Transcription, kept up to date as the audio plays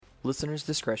Listener's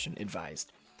discretion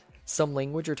advised. Some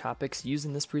language or topics used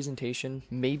in this presentation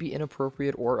may be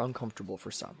inappropriate or uncomfortable for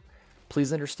some.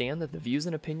 Please understand that the views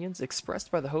and opinions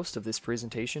expressed by the host of this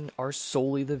presentation are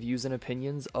solely the views and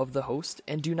opinions of the host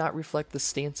and do not reflect the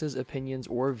stances, opinions,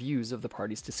 or views of the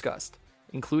parties discussed,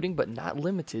 including but not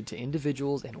limited to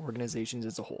individuals and organizations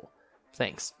as a whole.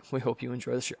 Thanks. We hope you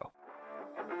enjoy the show.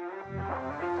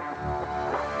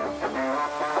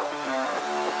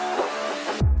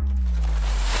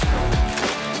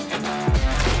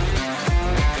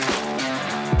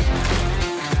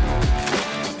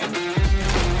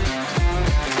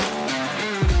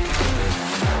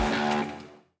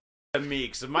 Me,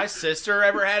 because if my sister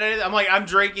ever had anything, I'm like, I'm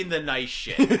drinking the nice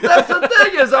shit. That's the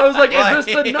thing is, I was like, is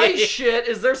this the nice shit?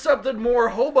 Is there something more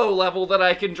hobo level that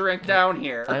I can drink down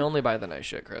here? I only buy the nice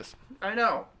shit, Chris. I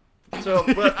know. So,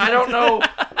 but I don't know.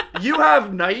 You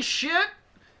have nice shit,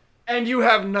 and you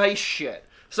have nice shit.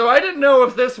 So I didn't know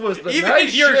if this was the Even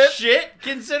nice your shit. shit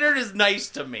considered is nice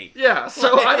to me. Yeah,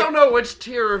 so I don't know which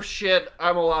tier of shit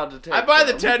I'm allowed to take. I buy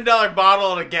the from. $10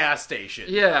 bottle at a gas station.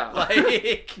 Yeah.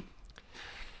 Like...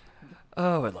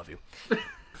 Oh, I love you.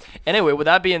 Anyway, with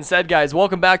that being said, guys,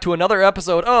 welcome back to another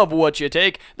episode of What You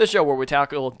Take, the show where we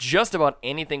tackle just about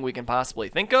anything we can possibly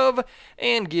think of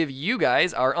and give you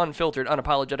guys our unfiltered,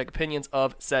 unapologetic opinions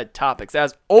of said topics.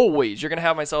 As always, you're going to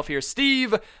have myself here,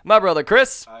 Steve, my brother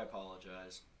Chris. I apologize.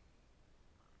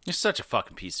 You're such a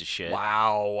fucking piece of shit.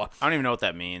 Wow. I don't even know what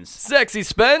that means. Sexy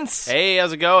Spence. Hey,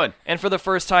 how's it going? And for the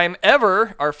first time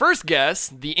ever, our first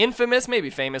guest, the infamous,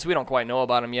 maybe famous, we don't quite know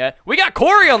about him yet, we got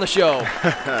Corey on the show.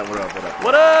 What up?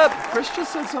 What up? Chris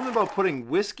just said something about putting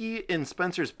whiskey in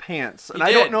Spencer's pants, and He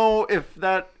I did. don't know if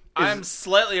that is... I'm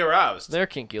slightly aroused. They're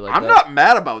kinky like I'm that. not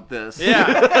mad about this. Yeah.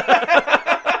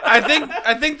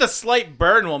 I think the slight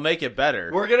burn will make it better.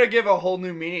 We're gonna give a whole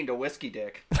new meaning to whiskey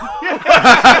dick. All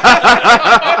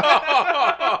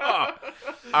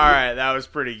right, that was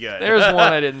pretty good. There's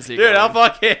one I didn't see. Dude, coming. I'll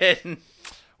fucking...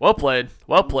 Well played.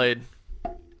 Well played.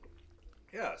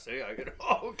 Yeah, see, I could.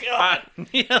 Oh god.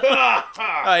 You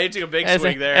took a big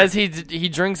swing there. As he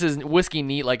drinks his whiskey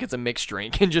neat like it's a mixed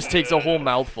drink and just takes a whole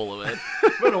mouthful of it.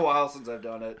 It's been a while since I've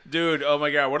done it. Dude, oh my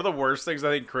god, one of the worst things I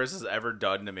think Chris has ever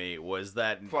done to me was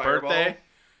that Fireball? birthday.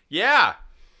 Yeah.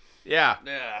 Yeah.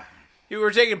 We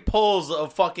were taking pulls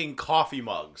of fucking coffee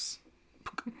mugs.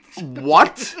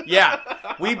 What? Yeah.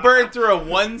 We burned through a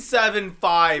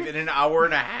 175 in an hour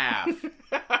and a half.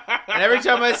 And every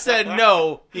time I said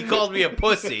no, he called me a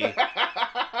pussy.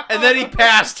 And then he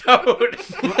passed out.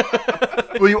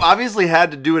 Well, you obviously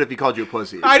had to do it if he called you a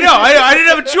pussy. I know. I didn't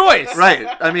have a choice. Right.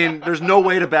 I mean, there's no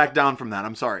way to back down from that.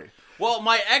 I'm sorry. Well,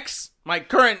 my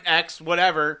current ex,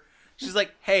 whatever, she's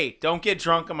like, hey, don't get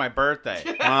drunk on my birthday.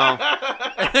 Well,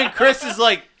 And then Chris is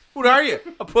like, what are you,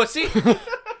 a pussy? The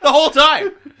whole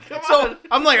time. So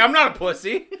I'm like, I'm not a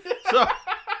pussy. So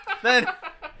then...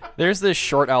 There's this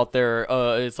short out there.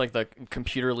 It's like the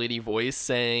computer lady voice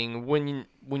saying, when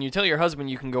you tell your husband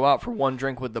you can go out for one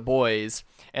drink with the boys,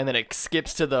 and then it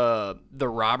skips to the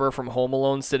robber from Home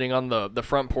Alone sitting on the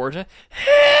front porch.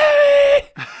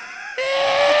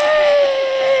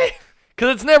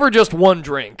 Because it's never just one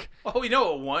drink. Oh, you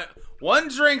know what? One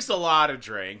drink's a lot of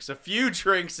drinks. A few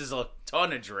drinks is a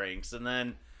ton of drinks. And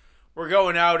then we're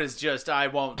going out as just, I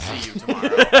won't see you tomorrow.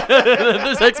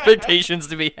 There's expectations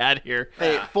to be had here.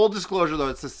 hey, full disclosure, though,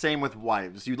 it's the same with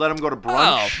wives. You let them go to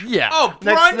brunch. Oh, yeah. Oh,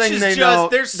 Next brunch thing is they just, know,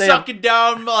 they're they sucking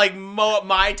down like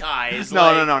Mai Tais. No,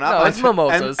 like, not No, it's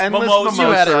mimosas. Endless Mimosas. You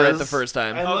had it right mimosas. the first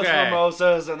time. Endless Okay.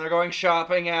 mimosas, and they're going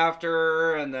shopping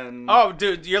after, and then. Oh,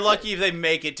 dude, you're lucky if they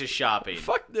make it to shopping.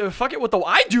 Fuck it with the...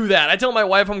 I do that. I tell my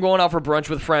wife I'm going out for brunch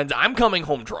with friends. I'm coming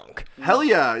home drunk. Hell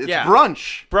yeah, it's Yeah.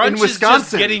 brunch. Brunch in is Wisconsin.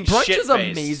 just getting Brunch is shit-faced.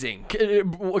 amazing.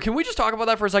 Can we just talk about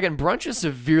that for a second? Brunch is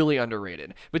severely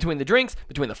underrated. Between the drinks,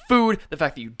 between the food, the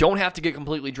fact that you don't have to get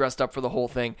completely dressed up for the whole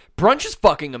thing. Brunch is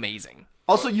fucking amazing.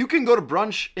 Also, you can go to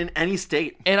brunch in any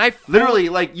state. And I Literally,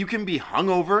 like, you can be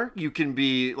hungover. You can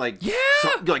be, like, Yeah.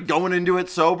 like going into it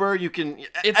sober. You can,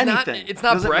 It's anything. not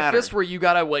Doesn't breakfast matter. where you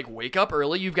gotta like wake up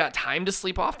early. You've got time to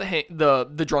sleep off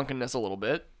the drunkenness a little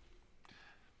bit.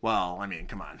 Well, I mean,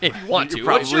 come on. If you want to. You're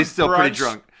probably What's your still pretty brunch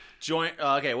drunk.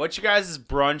 Okay, what's your guys'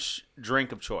 brunch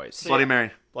drink of choice? Bloody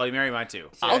Mary. Bloody Mary, mine too.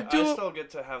 See, I'll I do- still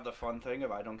get to have the fun thing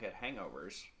of I don't get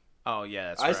hangovers. Oh, yeah,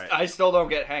 that's I, right. I still don't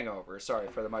get hangovers. Sorry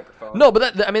for the microphone. No,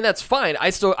 but that's fine.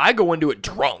 I go into it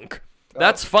drunk.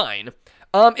 That's fine.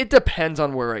 It depends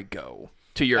on where I go.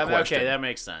 To your question. Okay, that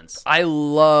makes sense. I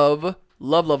love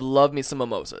me some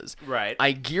mimosas. Right.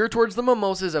 I gear towards the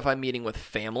mimosas if I'm meeting with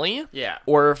family. Yeah.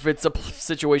 Or if it's a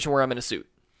situation where I'm in a suit.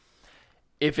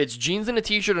 If it's jeans and a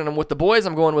t-shirt and I'm with the boys,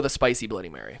 I'm going with a spicy Bloody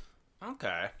Mary.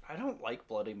 Okay. I don't like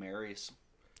Bloody Marys.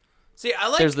 See, I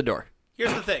like. There's the door.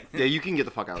 Here's the thing. Yeah, you can get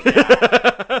the fuck out of here.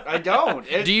 I don't.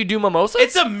 Do you do mimosas?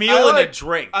 It's a meal I and like- a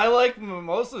drink. I like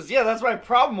mimosas. Yeah, that's my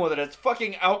problem with it. It's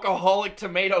fucking alcoholic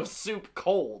tomato soup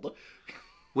cold.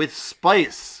 With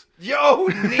spice. Yo,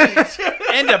 neat.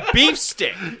 And a beef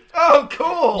stick. Oh,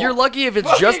 cool. You're lucky if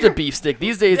it's just a beef stick.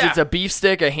 These days, Yeah. it's a beef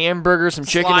stick, a hamburger, some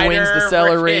chicken wings, Slider, the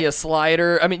celery, freaking- a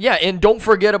slider. I mean, yeah, and don't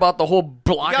forget about the whole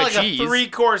block You got of like cheese. a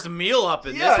 3-course meal up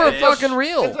in Yeah, this. For bitch. fucking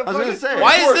real. It's a I was gonna fucking say. Why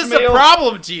is three-course this a meal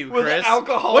problem to you, with Chris?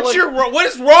 alcoholic- What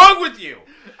is wrong with you?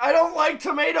 I don't like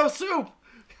tomato soup.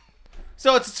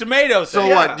 So it's a tomato So thing.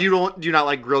 Yeah. what? Do you not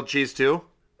like grilled cheese too?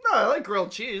 No, I like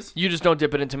grilled cheese. You just don't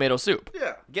dip it in tomato soup.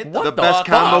 Yeah. Get What The the best fuck?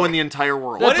 combo in the entire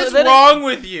world. What That's- is that is- wrong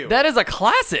with you? That is a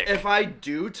classic. If I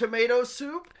do tomato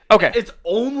soup, Okay. it's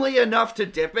only enough to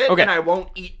dip it, Okay. and I won't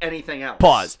eat anything else.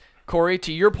 Pause. Corey,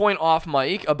 to your point off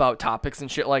mic about topics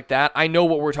and shit like that, I know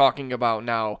what we're talking about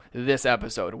now this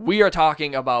episode. We are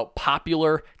talking about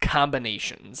popular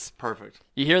combinations. Perfect.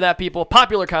 You hear that, people?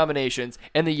 Popular combinations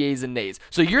and the yays and nays.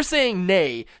 So you're saying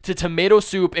nay to tomato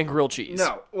soup and grilled cheese.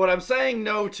 No, what I'm saying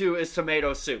no to is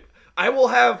tomato soup. I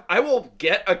will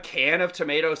get a can of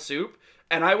tomato soup,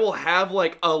 and I will have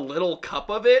like a little cup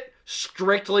of it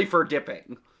strictly for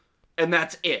dipping. And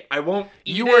that's it. I won't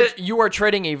eat it. You are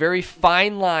treading a very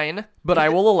fine line, but I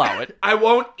will allow it. I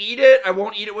won't eat it. I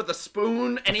won't eat it with a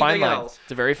spoon, Fine anything line. else.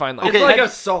 It's a very fine line. It's like have, a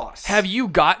sauce. have you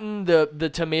gotten the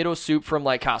tomato soup from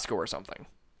like Costco or something?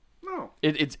 No.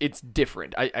 It's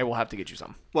different. I will have to get you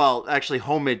some. Well, actually,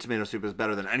 homemade tomato soup is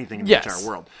better than anything in the Yes. entire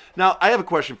world. Now, I have a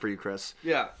question for you, Chris.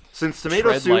 Yeah. Since tomato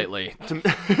Tread soup, lightly.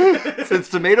 since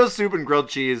tomato soup and grilled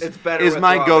cheese It's better is with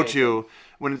my raw go-to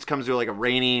when it comes to like a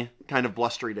rainy kind of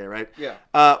blustery day, right? Yeah.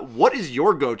 What is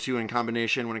your go-to in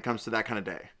combination when it comes to that kind of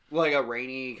day? Like a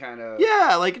rainy kind of.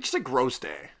 Yeah, like just a gross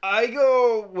day. I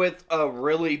go with a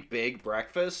really big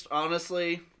breakfast,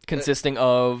 honestly. Consisting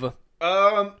of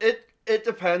It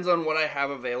depends on what I have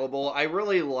available. I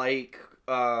really like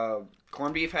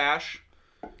corned beef hash,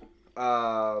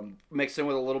 mixed in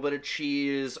with a little bit of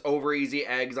cheese, over easy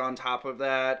eggs on top of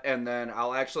that, and then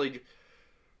I'll actually.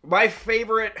 My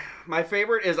favorite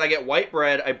is I get white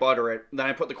bread, I butter it, then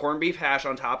I put the corned beef hash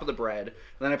on top of the bread, and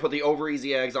then I put the over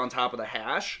easy eggs on top of the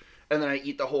hash, and then I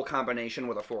eat the whole combination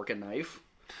with a fork and knife.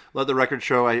 Let the record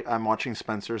show I'm watching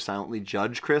Spencer silently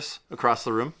judge Chris across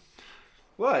the room.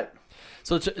 What?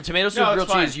 so tomato soup, No, it's grilled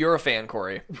fine. cheese. You're a fan,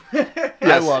 Corey.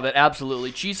 I love it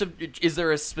absolutely. Is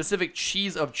there a specific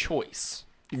cheese of choice?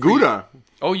 Gouda.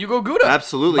 Oh, you go Gouda.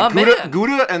 Absolutely. My Gouda, man.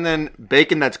 Gouda and then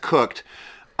bacon that's cooked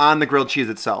on the grilled cheese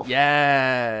itself.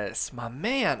 Yes, my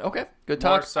man. Okay, good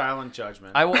More talk. silent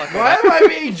judgment. I will. Why am I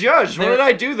being judged? What There- did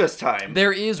I do this time?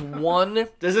 There is one.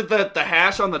 Is it the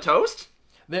hash on the toast?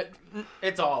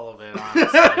 It's all of it,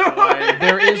 honestly. Like,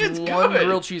 There is It's one good.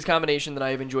 grilled cheese combination that I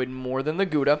have enjoyed more than the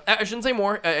Gouda. I shouldn't say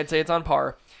more. I'd say it's on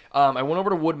par. I went over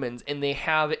to Woodman's and they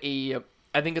have I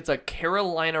think it's a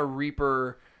Carolina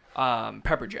Reaper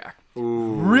pepper jack.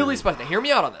 Really spicy. Now, hear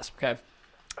me out on this, okay?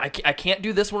 I can't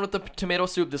do this one with the tomato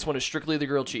soup. This one is strictly the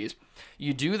grilled cheese.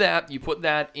 You do that. You put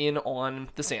that in on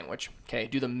the sandwich. Okay.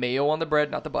 Do the mayo on the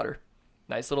bread, not the butter.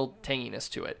 Nice little tanginess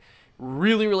to it.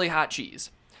 Really, really hot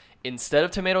cheese. Instead of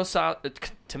tomato soup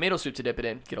to dip it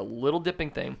in, get a little dipping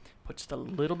thing. Put just a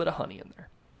little bit of honey in there.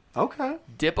 Okay.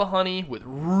 Dip a honey with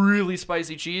really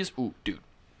spicy cheese. Ooh, dude.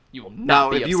 You will not Now,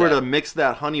 be if you were upset. to mix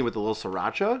that honey with a little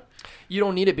sriracha. You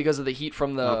don't need it because of the heat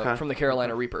from the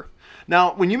Carolina Reaper.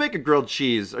 Now, when you make a grilled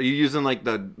cheese, are you using like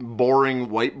the boring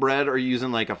white bread, or are you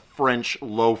using like a French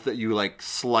loaf that you like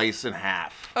slice in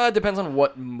half? Depends on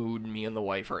what mood me and the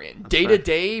wife are in. Day to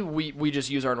day, we just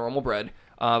use our normal bread,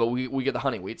 but we get the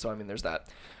honey wheat, so I mean, there's that.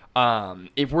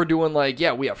 If we're doing like,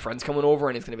 we have friends coming over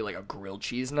and it's gonna be like a grilled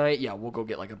cheese night, we'll go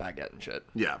get like a baguette and shit.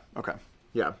 Yeah. Okay.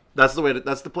 Yeah. That's the way.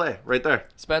 That's the play right there.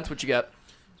 Spence, what you got?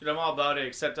 dude, I'm all about it,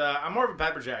 except I'm more of a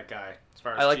pepper jack guy as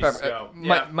far as I like cheeses pepper.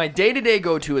 go. My day to day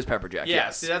go to is pepper jack. Yeah,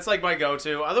 Yes. see, that's like my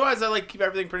go-to. Otherwise, I like keep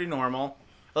everything pretty normal.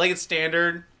 I like it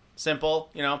standard,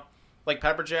 simple, like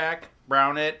pepper jack,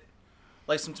 brown it,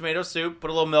 like some tomato soup, put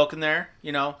a little milk in there,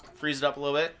 freeze it up a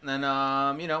little bit, and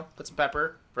then, put some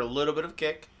pepper for a little bit of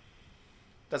kick.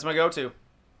 That's my go-to.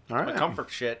 All right. My comfort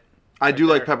shit. I do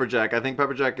right like there. pepper jack. I think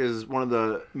pepper jack is one of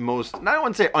the most, I don't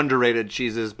want to say underrated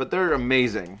cheeses, but they're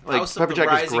amazing. Like House pepper of the jack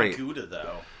is Rising great. Gouda,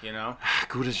 though,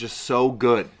 Gouda's just so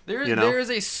good. There you know?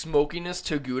 is a smokiness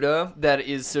to Gouda that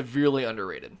is severely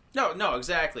underrated. No,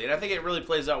 exactly. And I think it really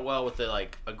plays out well with a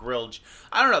grilled...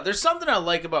 I don't know. There's something I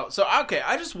like about... So, okay,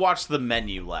 I just watched the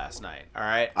menu last night, all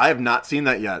right? I have not seen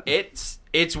that yet.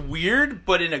 It's weird,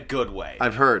 but in a good way.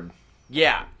 I've heard.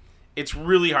 Yeah. It's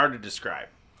really hard to describe.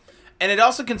 And it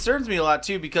also concerns me a lot,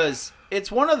 too, because it's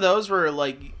one of those where,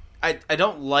 like, I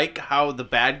don't like how the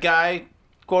bad guy,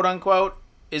 quote unquote,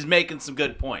 is making some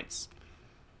good points.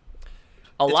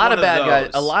 A It's lot one of of bad guys.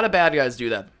 those. A lot of bad guys do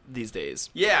that these days.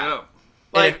 Yeah.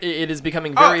 Like Like, it is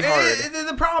becoming very hard.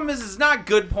 The problem is, it's not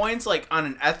good points, like, on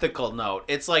an ethical note.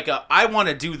 It's like, I want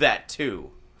to do that, too.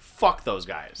 Fuck those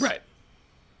guys. Right.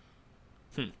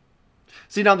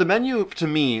 See, now the menu, to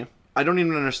me, I don't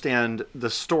even understand the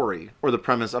story or the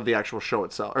premise of the actual show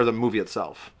itself, or the movie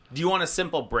itself. Do you want a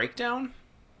simple breakdown?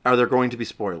 Are there going to be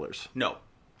spoilers? No.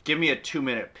 Give me a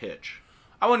 2-minute pitch.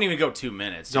 I wouldn't even go 2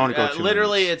 minutes. Don't dude. go 2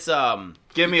 literally, minutes. it's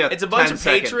Give me a it's a bunch of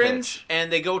 10-second patrons, pitch. and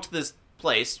they go to this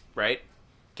place, right?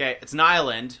 Okay, it's an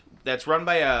island that's run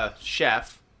by a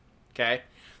chef. Okay,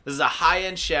 this is a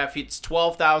high-end chef. It's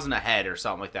 $12,000 a head or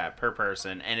something like that per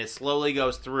person, and it slowly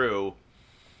goes through,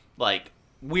 like,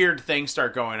 weird things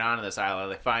start going on in this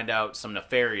island. They find out some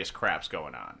nefarious crap's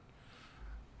going on,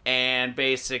 and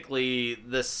basically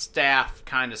the staff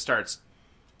kind of starts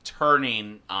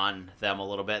turning on them a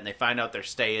little bit, and they find out their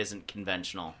stay isn't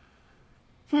conventional.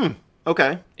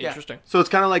 Okay. Interesting. So it's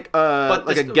kind of like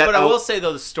like a Get But I Out. will say,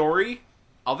 though, the story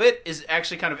of it is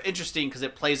actually kind of interesting because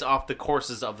it plays off the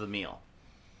courses of the meal.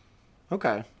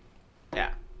 Okay.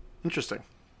 Yeah. Interesting.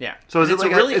 Yeah. So is And it it's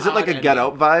like really is it like odd a Get ending.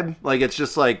 Out vibe? Like it's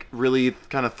just like really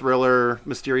kind of thriller,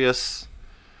 mysterious.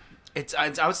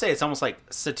 I would say it's almost like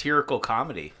satirical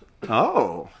comedy.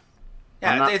 Oh.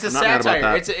 Yeah, I'm not- it's a I'm not mad about satire.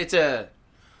 that.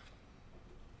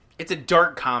 It's a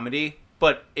dark comedy,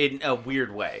 but in a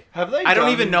weird way. Have they I don't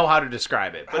done- even know how to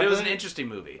describe it, but Have it was they- an interesting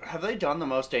movie. Have they done the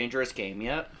Most Dangerous Game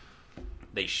yet?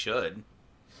 They should.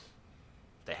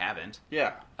 They haven't.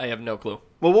 Yeah. I have no clue.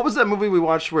 Well, what was that movie we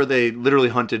watched where they literally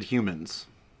hunted humans?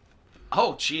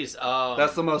 Oh, jeez.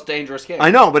 That's the Most Dangerous Game.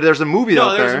 I know, but there's a movie out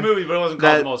no, there. there's a movie, but it wasn't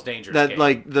called The Most Dangerous that Game.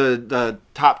 like the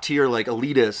top tier like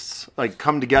elitists like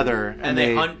come together and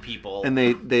they hunt people. and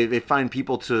they find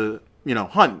people to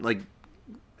hunt like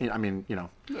I mean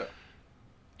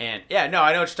And yeah, no,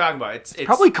 I know what you're talking about. It's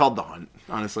probably called The Hunt,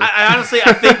 honestly. I honestly,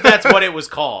 I think that's what it was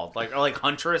called, or like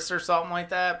Huntress or something like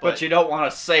that. But you don't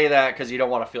want to say that because you don't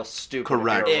want to feel stupid.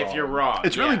 Correct. if you're wrong,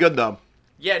 It's yeah. really good though.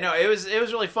 Yeah, no, it was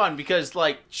really fun because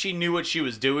like she knew what she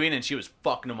was doing and she was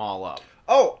fucking them all up.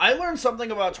 Oh, I learned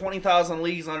something about 20,000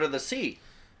 Leagues Under the Sea.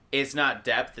 It's not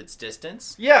depth, it's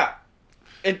distance. Yeah.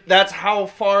 That's how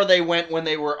far they went when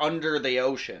they were under the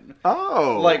ocean.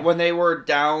 Oh, Like, when they were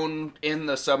down in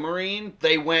the submarine,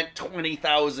 they went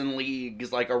 20,000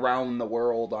 leagues, like, around the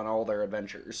world on all their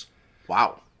adventures.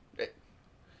 wow.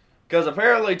 Because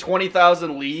apparently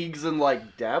 20,000 leagues in,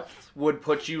 like, depth would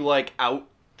put you, like, out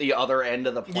the other end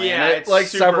of the planet, Yeah, it's like,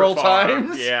 super several far.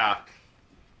 times. Yeah.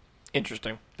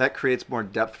 Interesting. That creates more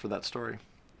depth for that story.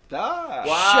 Ah.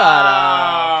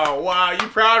 Wow. Wow, you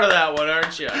proud of that one,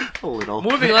 aren't you? A little.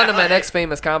 Moving on to my next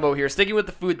famous combo here, sticking with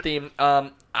the food theme.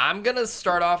 I'm gonna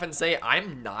start off and say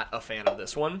I'm not a fan of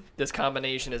this one. This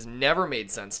combination has never made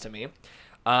sense to me.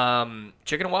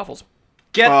 Chicken and waffles.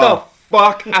 Get Oh. the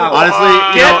fuck out.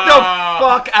 Honestly, Get the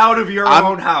fuck out of your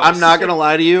own house. I'm not gonna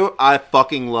lie to you. I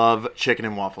fucking love chicken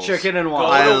and waffles. Chicken and Go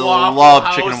waffles. I to Waffle love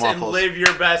House chicken and and waffles. live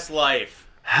your best life.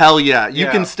 Hell yeah. You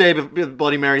Yeah. can stay, but the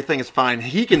Bloody Mary thing is fine.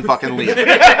 He can fucking leave.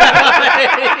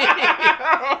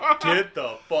 Get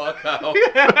the fuck out.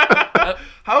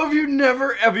 How have you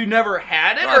never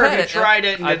had it, I've or had have you it. tried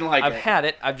it and I've, didn't like I've it? had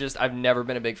it. I've never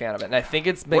been a big fan of it, and I think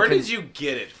it's been. Where did you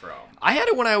get it from? I had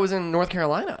it when I was in North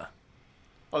Carolina.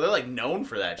 Oh, they're like known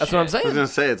for that That's shit. what I'm I was saying. gonna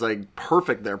say it's like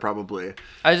perfect there, probably.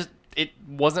 It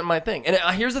wasn't my thing. And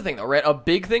here's the thing, though, right? A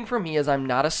big thing for me is I'm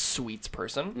not a sweets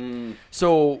person.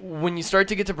 So when you start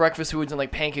to get to breakfast foods and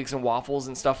like pancakes and waffles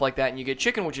and stuff like that, and you get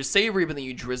chicken, which is savory, but then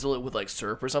you drizzle it with like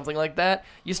syrup or something like that,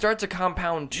 you start to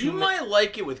compound too You much. might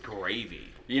like it with gravy.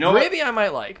 You know what? Gravy I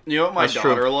might like. You know what my That's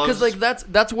true. daughter loves? Because like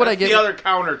that's what I That's get. the other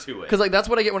counter to it. Because like that's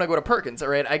what I get when I go to Perkins,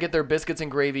 right? I get their biscuits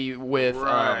and gravy with.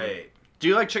 Right. Do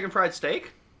you like chicken fried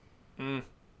steak?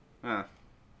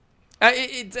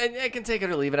 I can take it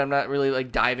or leave it. I'm not really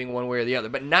like diving one way or the other.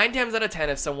 But 9 times out of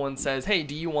 10, if someone says, "Hey,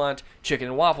 do you want chicken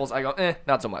and waffles?" I go,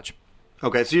 not so much.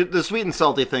 Okay, so the sweet and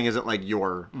salty thing isn't like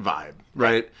your vibe,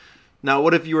 right? Now,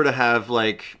 what if you were to have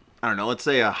like, I don't know, let's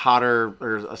say a hotter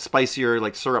or a spicier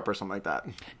like syrup or something like that,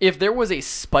 If there was a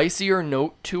spicier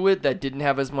note to it that didn't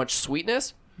have as much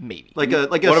sweetness, maybe. like a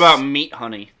What about meat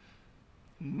honey?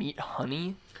 Meat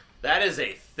honey? That is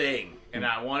a thing, and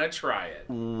I want to try it.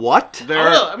 what? I'm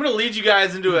gonna lead you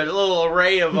guys into a little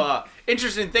array of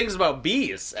interesting things about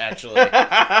bees, actually.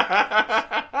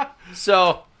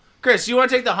 So, Chris, you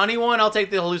want to take the honey one? I'll take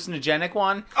the hallucinogenic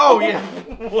one. Oh yeah.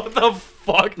 What the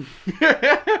fuck?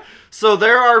 So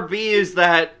there are bees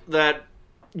that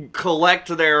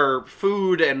collect their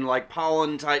food and like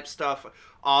pollen type stuff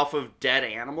off of dead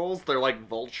animals. They're like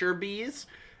vulture bees,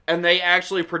 and they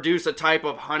actually produce a type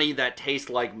of honey that tastes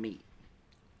like meat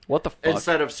What the fuck?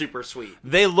 instead of super sweet.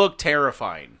 They look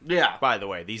terrifying. Yeah, By the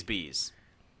way, these bees.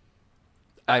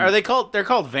 I'm- Are they called? They're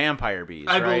called vampire bees,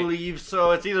 I right? believe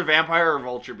so. It's either vampire or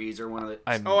vulture bees or one of the.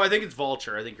 I'm- Oh, I think it's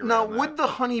vulture. I think you're Now, right on would that. the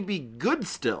honey be good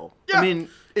still? Yeah. I mean,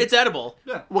 It's edible.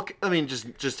 what? I mean, just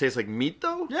tastes like meat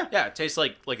though. Yeah. Yeah, it tastes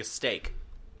like a steak.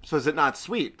 So is it not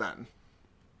sweet then?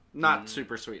 Not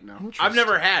super sweet, no. I've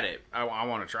never had it. I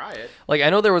want to try it. Like, I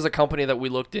know there was a company that we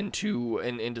looked into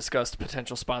and discussed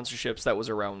potential sponsorships that was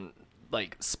around,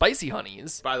 like, spicy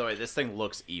honeys. By the way, this thing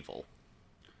looks evil.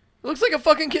 It looks like a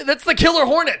fucking that's the killer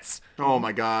hornets! Oh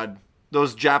my god,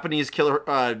 those Japanese killer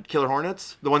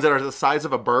hornets, the ones that are the size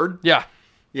of a bird. Yeah.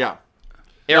 Yeah.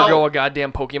 Ergo No. a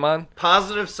goddamn Pokemon.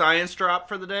 Positive science drop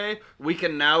for the day. We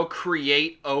can now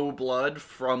create O blood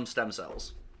from stem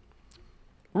cells.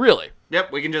 Really?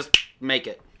 Yep, we can just make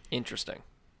it. Interesting.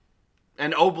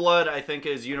 And O blood, I think,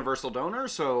 is universal donor,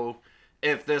 so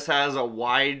if this has a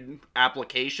wide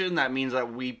application, that means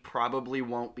that we probably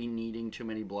won't be needing too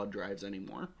many blood drives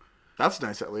anymore. That's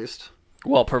nice at least.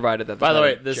 Well, provided that By there's the not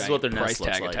way, a this is giant what their nest price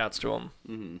looks tag like. attached to them.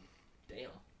 Mm-hmm. Damn.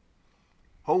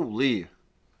 Holy.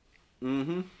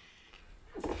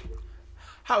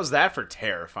 How's that for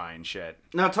terrifying shit?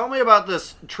 Now tell me about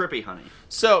this trippy honey.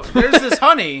 So there's this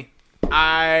honey.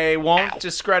 I won't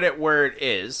discredit where it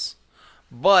is,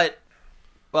 but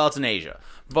it's in Asia.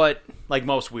 But like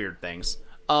most weird things.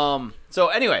 So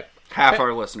anyway, Half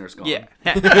our listeners gone. yeah.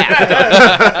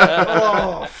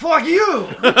 Oh, fuck you!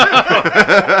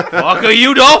 Fuck a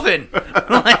you, dolphin.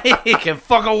 You can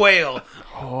fuck a whale.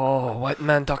 Oh, white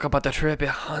man talk about the trippy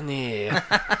honey.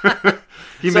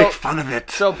 You So- make fun of it.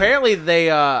 So apparently they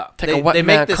Take a they, wet they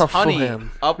man, make this come for honey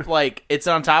him. up like it's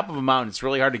on top of a mountain. It's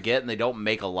really hard to get, and they don't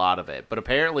make a lot of it. But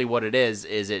apparently, what it is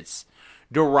it's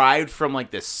derived from like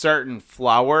this certain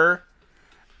flower,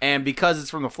 and because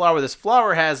it's from the flower, this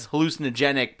flower has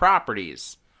hallucinogenic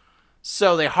properties.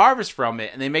 So they harvest from it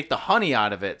and they make the honey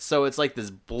out of it. So it's like this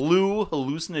blue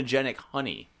hallucinogenic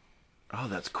honey. Oh,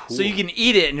 that's cool. So you can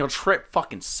eat it and you'll trip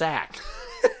fucking sack.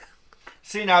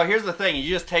 See, now here's the thing. You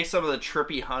just take some of the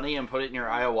trippy honey and put it in your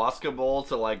ayahuasca bowl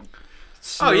to, like, Oh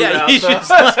smooth yeah, out you the- just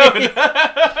like,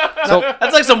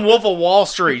 that's like some Wolf of Wall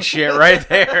Street shit right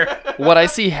there. What I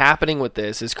see happening with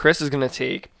this is Chris is going to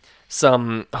take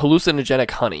some hallucinogenic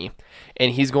honey,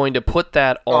 and he's going to put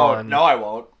that Oh, on... no, I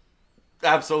won't.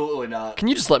 Absolutely not. Can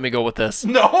you just let me go with this?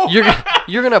 No.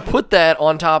 You're gonna put that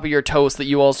on top of your toast that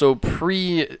you also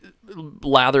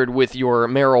pre-lathered with your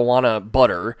marijuana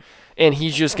butter, and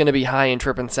he's just gonna be high and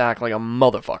tripping sack like a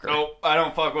motherfucker. Nope, I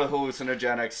don't fuck with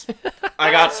hallucinogenics.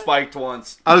 I got spiked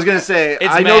once. I was gonna say, It's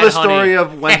I know mad the story honey.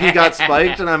 of when he got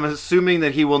spiked, and I'm assuming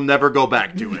that he will never go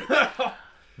back to it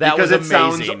That because was it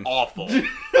sounds amazing. awful.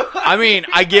 I mean,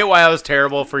 I get why I was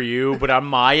terrible for you, but on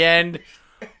my end,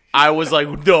 I was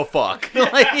like, the fuck.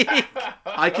 Like,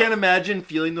 I can't imagine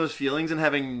feeling those feelings and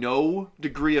having no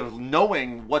degree of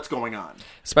knowing what's going on.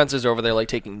 Spencer's over there like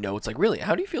taking notes. Like, really,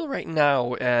 how do you feel right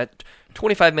now at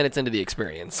 25 minutes into the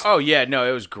experience? oh yeah, no,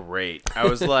 it was great. I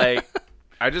was like,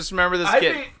 I just remember this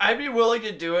kid. I'd be willing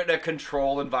to do it in a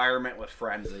controlled environment with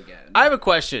friends again. I have a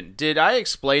question. Did I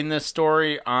explain this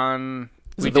story on?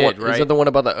 Is We it the did, one, right? Is it the one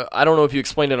about the? I don't know if you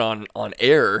explained it on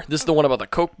air. This is the one about the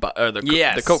Coke,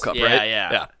 Yes. the Coke cup, Yeah, right?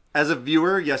 yeah. As a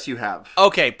viewer, yes, you have.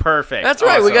 Okay, perfect. That's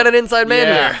right. We Awesome. got an inside man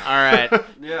Yeah, here. all right.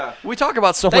 Yeah. We talk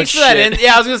about so Thanks much for that. shit.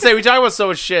 Yeah, I was gonna say we talk about so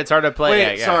much shit. It's hard to play. Wait,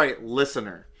 Yeah, yeah. sorry,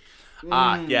 listener.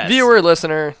 Yes. Viewer,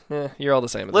 listener, you're all the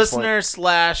same. At this point.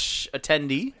 Listener /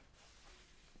 attendee.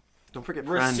 Don't forget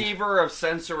friend. Receiver of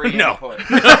sensory No. input.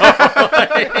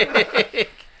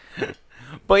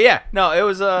 But yeah, no, it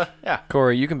was yeah.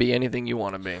 Corey, you can be anything you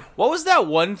want to be. What was that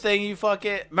one thing you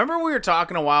remember we were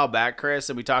talking a while back, Chris,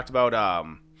 and we talked about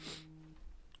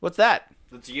what's that?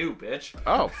 That's you, bitch.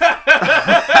 Oh.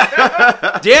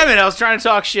 Damn it, I was trying to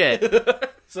talk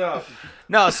shit. So,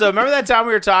 No, so remember that time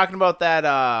we were talking about that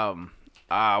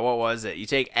what was it? You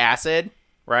take acid,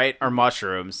 right? Or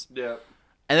mushrooms. yeah.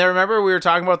 And then remember we were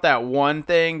talking about that one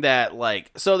thing that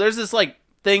like so there's this like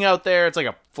thing out there, it's like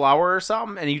a flower or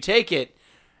something, and you take it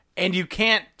and you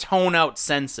can't tone out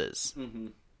senses.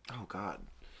 Oh God.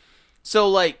 So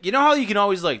like you know how you can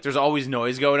always like there's always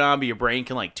noise going on, but your brain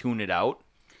can like tune it out?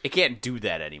 It can't do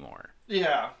that anymore.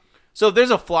 Yeah. So if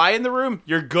there's a fly in the room,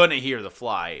 you're gonna hear the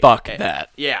fly. Fuck that.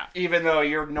 Yeah. Even though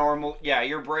your normal,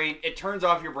 your brain, it turns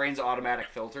off your brain's automatic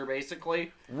filter,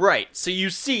 basically. Right. So you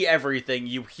see everything,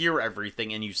 you hear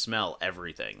everything, and you smell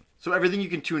everything. So everything you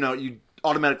can tune out, you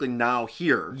automatically now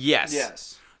hear. Yes.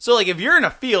 Yes. So, like, if you're in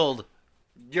a field,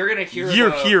 You're gonna hear.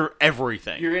 hear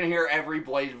everything. You're gonna hear every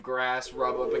blade of grass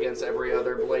rub up against every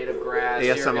other blade of grass.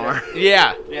 ASMR.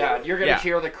 Yeah. You're gonna Yeah.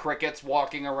 hear the crickets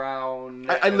walking around.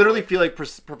 I literally feel like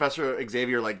Professor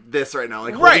Xavier like this right now,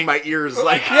 like Right. holding my ears,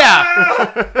 like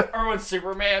Yeah. or when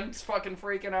Superman's fucking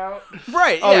freaking out.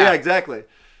 Right. oh yeah, exactly.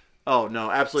 Oh no,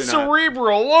 absolutely not.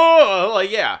 Cerebral. Like,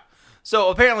 yeah. So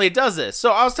apparently it does this.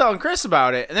 So I was telling Chris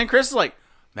about it, and then Chris is like,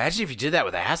 imagine if you did that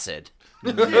with acid.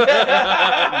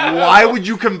 Why would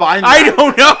you combine that? I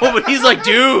don't know, but he's like,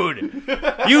 dude,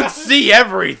 you'd see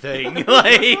everything.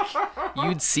 Like,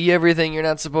 You'd see everything you're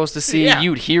not supposed to see. Yeah.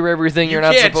 You'd hear everything you're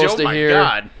not can't, supposed oh to my hear.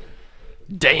 God.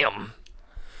 Damn.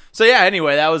 So yeah,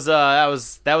 anyway, that was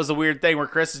a weird thing where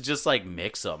Chris is just like,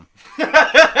 mix them.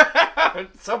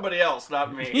 Somebody else,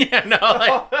 not me. Yeah, no,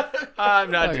 like,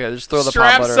 I'm not. Okay, just throw the pot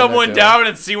strap butter in someone there, Joe. down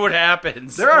and see what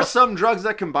happens. There are some drugs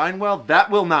that combine well. That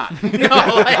will not. No,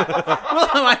 like, well,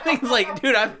 my thing's like,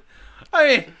 dude,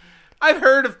 I've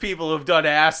heard of people who've done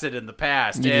acid in the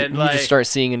past, You, and you like, just start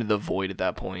seeing into the void at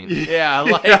that point. yeah,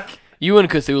 like, You and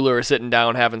Cthulhu are sitting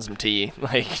down having some tea.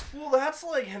 Like, Well, that's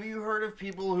like, have you heard of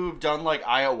people who've done like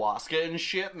ayahuasca and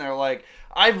shit? And they're like,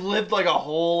 I've lived like a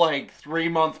whole like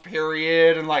 3-month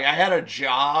period, and like I had a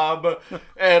job,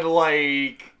 and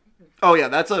like, Oh yeah,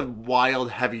 that's a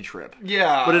wild, heavy trip.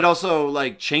 yeah, But it also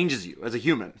like changes you as a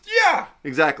human. yeah.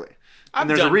 Exactly. I've And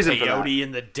there's done a reason for that. peyote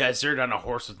in the desert on a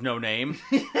horse with no name.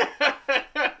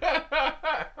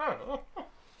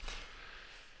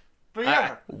 But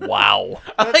yeah, wow.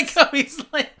 I like how he's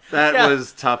like, That yeah.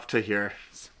 was tough to hear.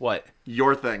 What?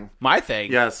 Your thing. My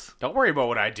thing? Yes. Don't worry about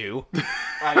what I do.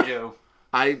 I do.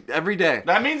 Every day.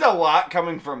 That means a lot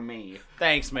coming from me.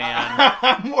 Thanks, man.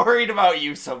 I'm worried about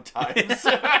you sometimes.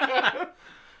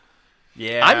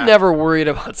 Yeah. I'm never worried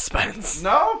about Spence.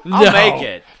 No? I'll No. make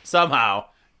it somehow.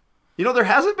 You know, there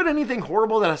hasn't been anything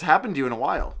horrible that has happened to you in a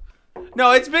while.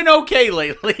 No, it's been okay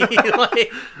lately.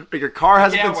 Like, But your car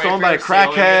hasn't been stolen by a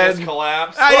crackhead.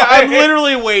 Collapse. I'm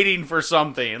literally waiting for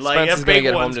something. Like, Spence a is gonna big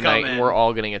get home one's tonight, coming. and we're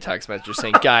all getting a text message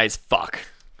saying, "Guys, fuck."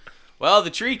 Well, the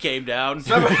tree came down.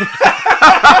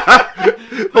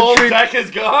 whole deck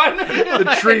is gone.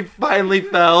 The tree finally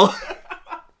fell.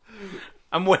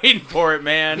 I'm waiting for it,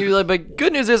 man. You're like, but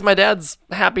good news is my dad's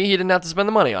happy he didn't have to spend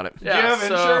the money on it. Do you have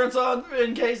insurance on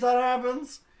in case that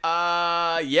happens?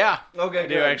 Yeah. Okay, I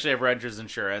do good. actually have renter's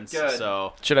insurance. Good.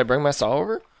 So, Should I bring my saw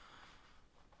over?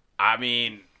 I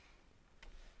mean,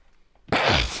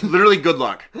 Literally, good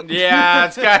luck. yeah,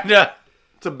 it's kind of.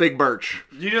 It's a big birch.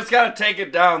 You just gotta take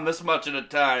it down this much at a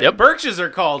time. Yep. Birches are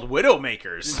called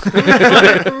widowmakers.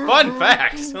 Fun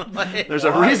fact. Like, There's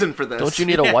a reason for this. Don't you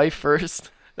need a wife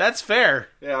first? that's fair.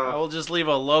 Yeah. I will just leave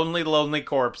a lonely, lonely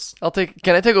corpse.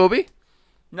 Can I take Obi?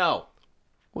 No.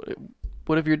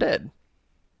 What if you're dead?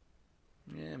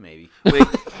 Yeah, maybe. Wait,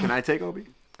 can I take Obi?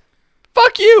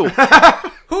 Fuck you!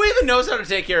 Who even knows how to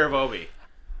take care of Obi?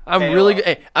 I'm really good.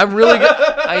 Hey, I'm really good.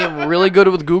 I am really good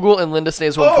with Google, and Linda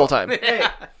stays home full time. Hey,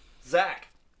 Zach.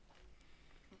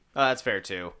 Oh, that's fair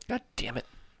too. God damn it!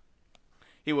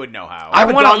 He would know how. I I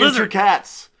want a dog and lizard. 2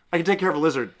 cats. I can take care of a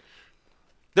lizard.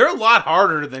 They're a lot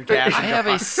harder than cats. I have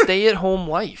a stay-at-home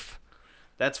wife.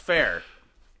 That's fair.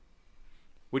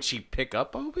 Would she pick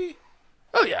up Obi?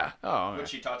 Oh yeah. Oh, okay. Would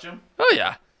she touch him? Oh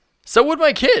yeah. So would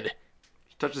my kid.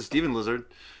 Touch the Steven lizard.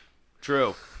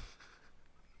 True.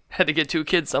 Had to get 2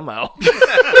 kids somehow.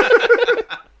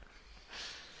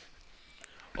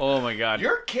 Oh my god.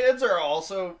 Your kids are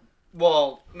also,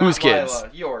 well, not Whose kids? Lila,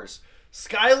 yours.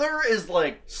 Skylar is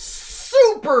like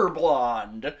super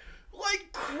blonde. Like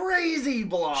crazy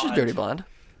blonde. She's dirty blonde.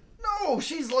 No,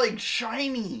 she's like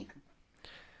shiny.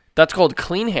 That's called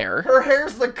clean hair. Her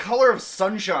hair's the color of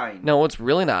sunshine. No, it's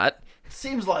really not.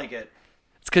 Seems like it.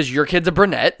 It's because your kid's a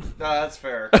brunette. No, that's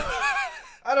fair.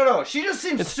 I don't know. She just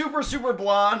seems super, super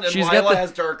blonde, and She's got Lila the-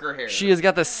 has darker hair. She has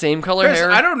got the same color Chris,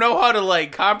 hair. I don't know how to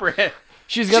like comprehend.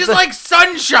 She's got She's the, like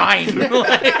sunshine. Like,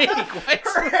 what?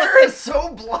 Her hair is so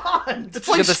blonde. It's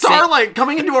like got the same- starlight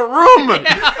coming into a room.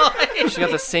 she's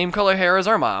got the same color hair as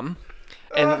our mom,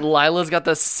 and Lila's got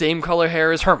the same color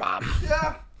hair as her mom.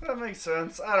 Yeah, that makes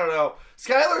sense. I don't know.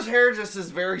 Skylar's hair just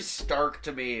is very stark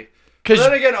to me. Because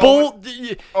Then again,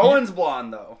 Owen's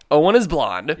blonde though. Owen is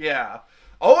blonde. Yeah.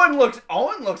 Owen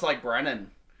looks like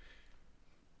Brennan.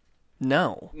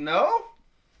 No. No?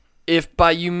 If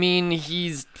by you mean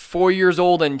he's 4 years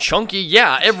old and chunky,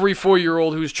 yeah, every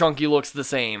 4-year-old who's chunky looks the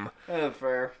same.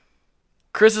 Fair.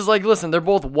 Chris is like, listen, they're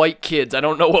both white kids. I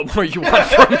don't know what more you want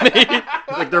from me.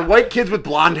 It's like they're white kids with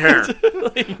blonde hair.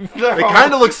 They They're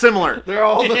kind of look similar. They're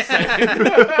all the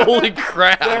same. Holy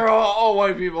crap. They're all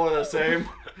white people are the same.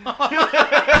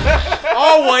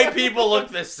 All white people look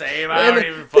the same. I don't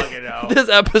even fucking know. This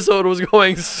episode was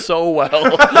going so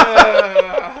well.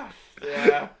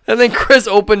 Yeah, And then Chris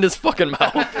opened his fucking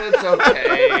mouth. it's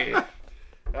okay.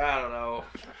 I don't know.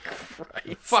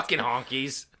 Fucking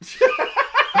honkies.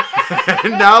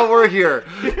 And now we're here.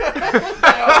 They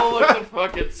all look the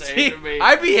fucking same See, to me.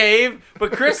 I behave,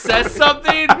 but Chris says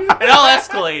something, and I'll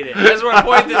escalate it. I just want to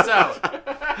point this out.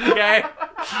 Okay?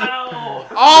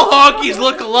 All honkies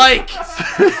look alike.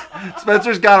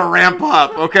 Spencer's got to ramp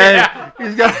up, okay? Yeah.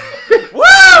 He's got.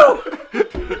 Woo!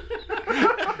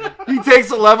 He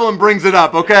takes a level and brings it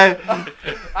up, okay?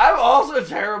 I'm also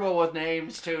terrible with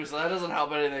names too, so that doesn't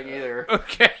help anything either.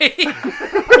 Okay.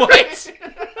 What?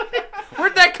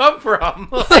 Where'd that come from?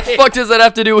 What the fuck does that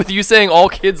have to do with you saying all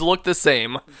kids look the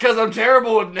same? Because I'm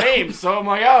terrible with names, so I'm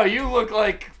like, oh, you look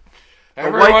like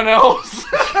everyone else.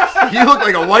 You look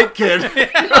like a white kid.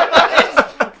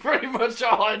 That's pretty much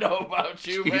all I know about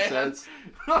you, man. Jesus.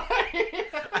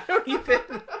 I don't even.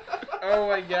 Oh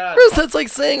my god. Chris, that's like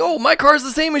saying, oh, my car's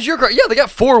the same as your car. Yeah, they got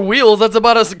 4 wheels. That's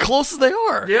about as close as they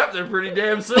are. Yep, they're pretty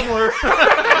damn similar.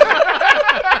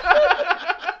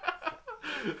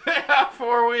 They have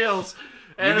 4 wheels.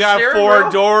 And You a got steering 4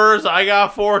 wheel. doors. I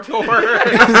got 4 doors.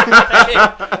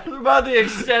 That's about the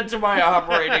extent of my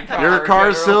operating power. Your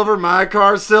car's General. silver, my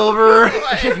car's silver.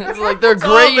 It's like they're It's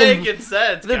all gray and making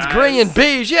sense. it's guys. gray and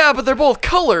beige. Yeah, but they're both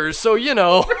colors, so you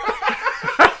know.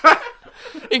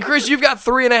 And Chris, you've got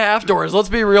 3.5 doors. Let's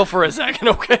be real for a second,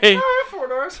 okay? I have 4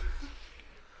 doors.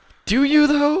 Do you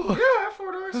though? Yeah, I have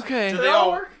 4 doors. Okay. Do They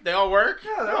all work. They all work.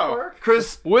 Yeah, they all work.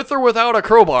 Chris, With or without a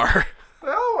crowbar? They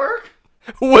all work.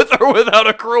 With or without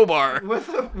a crowbar?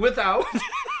 Without.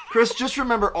 Chris, just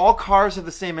remember all cars have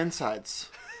the same insides.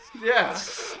 Yeah.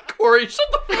 Corey, shut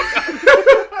the fuck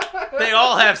up. They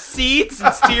all have seats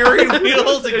and steering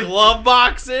wheels and glove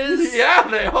boxes Yeah,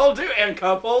 they all do. And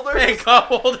cup holders. and cup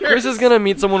holders. Chris is gonna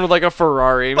meet someone with like a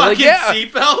Ferrari. Be fucking like, yeah,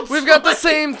 seatbelts. we've got the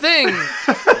same thing.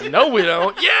 No, we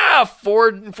don't. Yeah,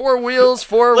 four wheels,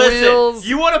 4 Listen, wheels.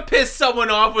 you want to piss someone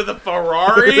off with a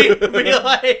Ferrari? Be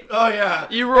like, Oh, yeah.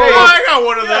 You oh, roll. I got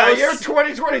one of Yeah, those. your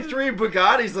 2023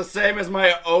 Bugatti's the same as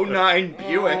my 09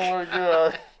 Buick. my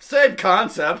god. Same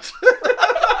concept.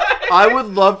 I would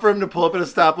love for him to pull up in a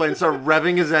stoplight and start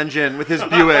revving his engine with his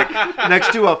Buick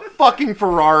next to a fucking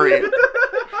Ferrari. You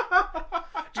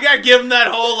gotta give him that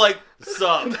whole like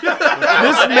sup.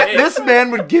 This man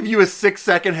would give you a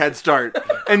 6-second head start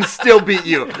and still beat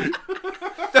you.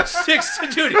 The 6,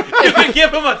 dude. You can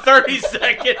give him a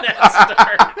 30-second head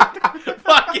start.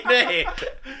 Fucking A.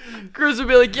 Chris would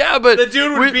be like, yeah, but The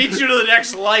dude would beat you to the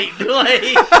next light.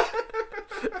 Like,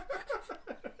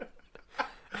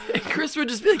 And Chris would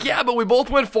just be like, yeah, but we both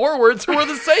went forward, so we're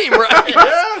the same,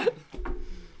 right?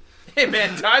 hey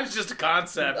man, time's just a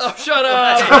concept. Oh, shut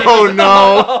up. Oh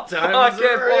no. Time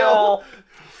isn't real.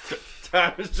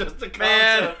 Time is just a concept.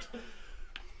 Man.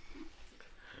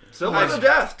 Similar to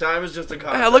death. Time is just a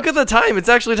concept. Yeah, look at the time. It's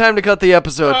actually time to cut the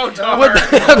episode. Oh, darn. With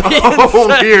that being Oh,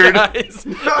 said, weird. guys,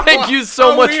 thank you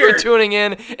so Oh, much weird. for tuning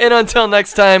in. And until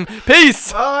next time,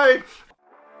 peace. Bye.